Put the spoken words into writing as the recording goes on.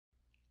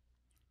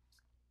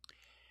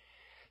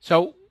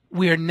So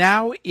we're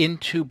now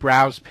into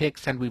Browse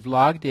Pics, and we've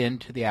logged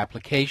into the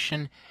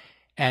application,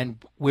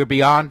 and we're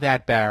beyond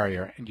that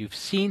barrier. And you've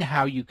seen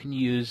how you can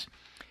use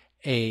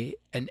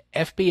an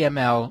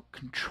FBML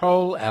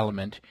control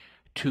element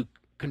to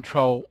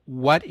control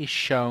what is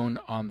shown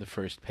on the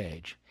first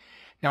page.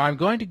 Now I'm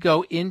going to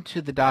go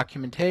into the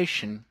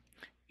documentation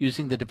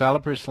using the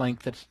developer's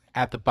link that's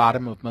at the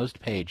bottom of most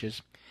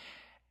pages,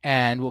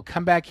 and we'll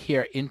come back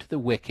here into the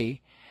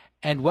wiki,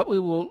 and what we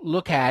will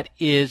look at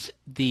is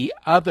the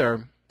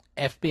other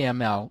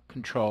FBML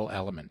control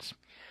elements.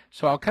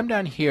 So I'll come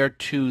down here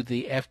to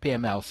the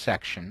FBML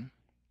section,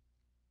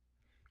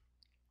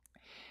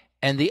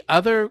 and the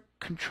other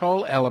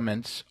control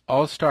elements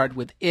all start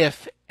with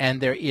if, and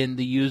they're in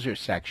the user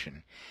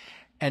section.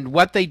 And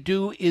what they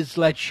do is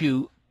let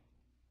you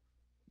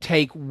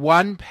take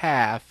one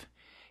path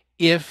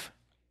if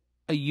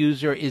a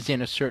user is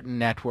in a certain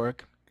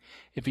network,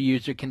 if a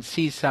user can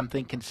see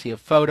something, can see a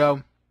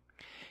photo,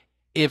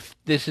 if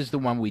this is the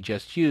one we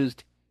just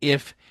used,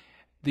 if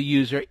the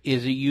user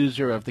is a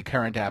user of the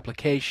current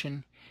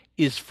application,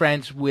 is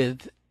friends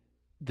with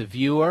the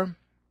viewer,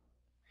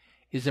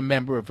 is a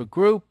member of a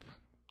group,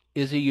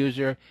 is a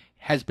user,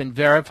 has been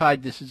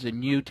verified, this is a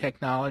new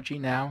technology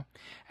now,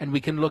 and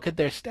we can look at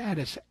their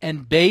status.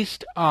 And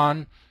based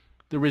on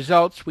the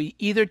results, we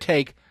either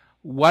take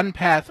one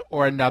path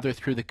or another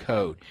through the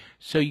code.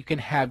 So you can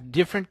have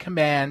different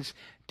commands,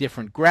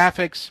 different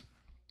graphics,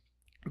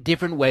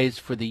 different ways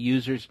for the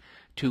users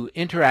to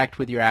interact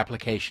with your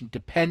application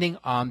depending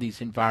on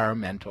these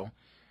environmental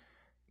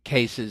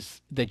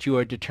cases that you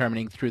are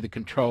determining through the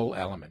control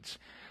elements.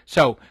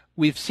 So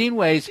we've seen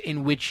ways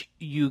in which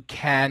you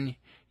can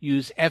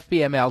use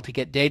FBML to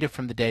get data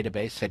from the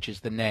database, such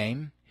as the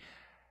name,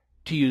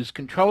 to use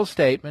control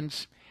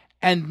statements,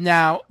 and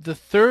now the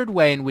third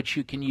way in which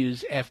you can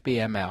use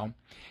FBML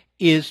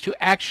is to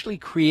actually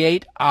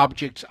create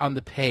objects on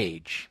the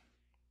page.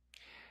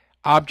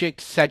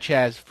 Objects such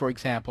as, for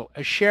example,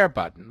 a share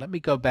button. Let me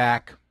go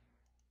back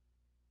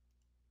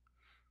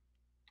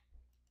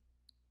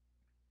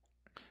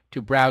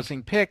to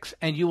browsing pics,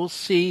 and you will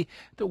see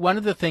that one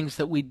of the things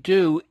that we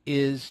do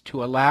is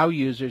to allow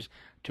users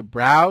to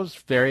browse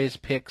various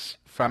pics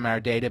from our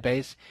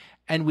database,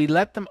 and we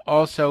let them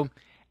also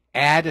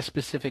add a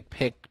specific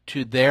pic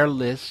to their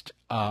list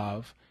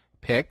of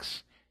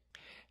pics,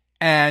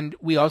 and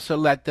we also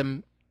let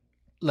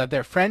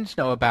their friends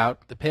know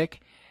about the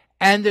pic,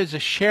 and there's a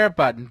share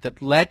button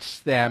that lets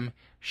them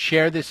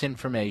share this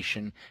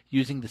information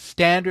using the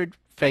standard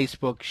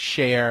Facebook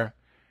share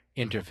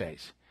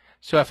interface.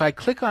 So if I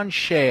click on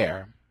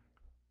share,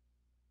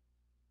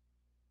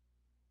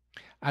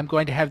 I'm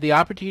going to have the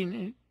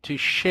opportunity to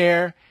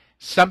share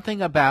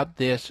something about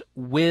this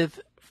with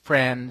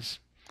friends,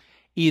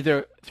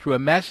 either through a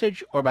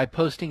message or by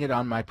posting it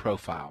on my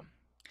profile.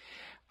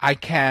 I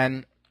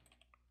can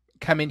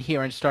come in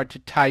here and start to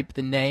type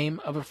the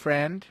name of a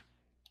friend,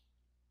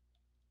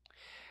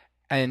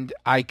 and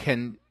I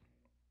can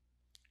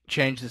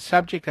change the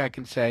subject. I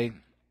can say,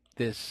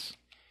 this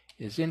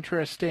is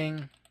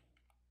interesting.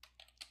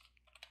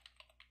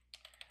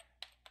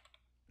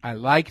 I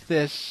like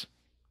this.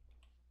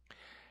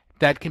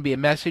 That can be a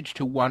message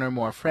to one or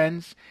more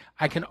friends.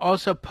 I can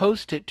also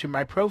post it to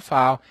my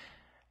profile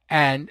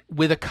and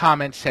with a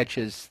comment such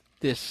as,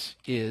 this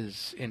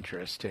is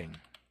interesting.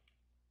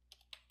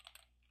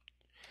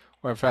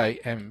 Or if I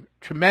am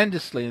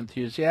tremendously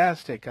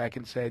enthusiastic, I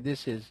can say,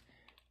 this is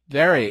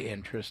very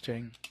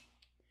interesting,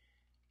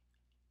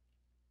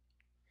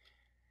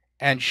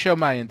 and show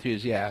my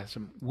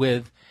enthusiasm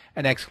with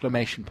an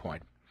exclamation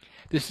point.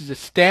 This is a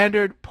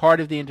standard part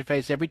of the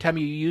interface. Every time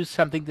you use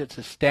something that's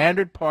a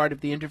standard part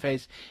of the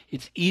interface,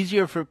 it's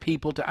easier for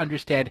people to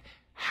understand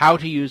how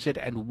to use it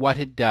and what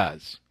it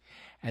does.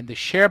 And the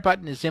share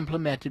button is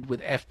implemented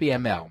with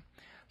FBML.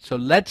 So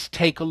let's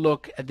take a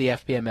look at the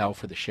FBML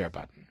for the share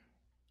button.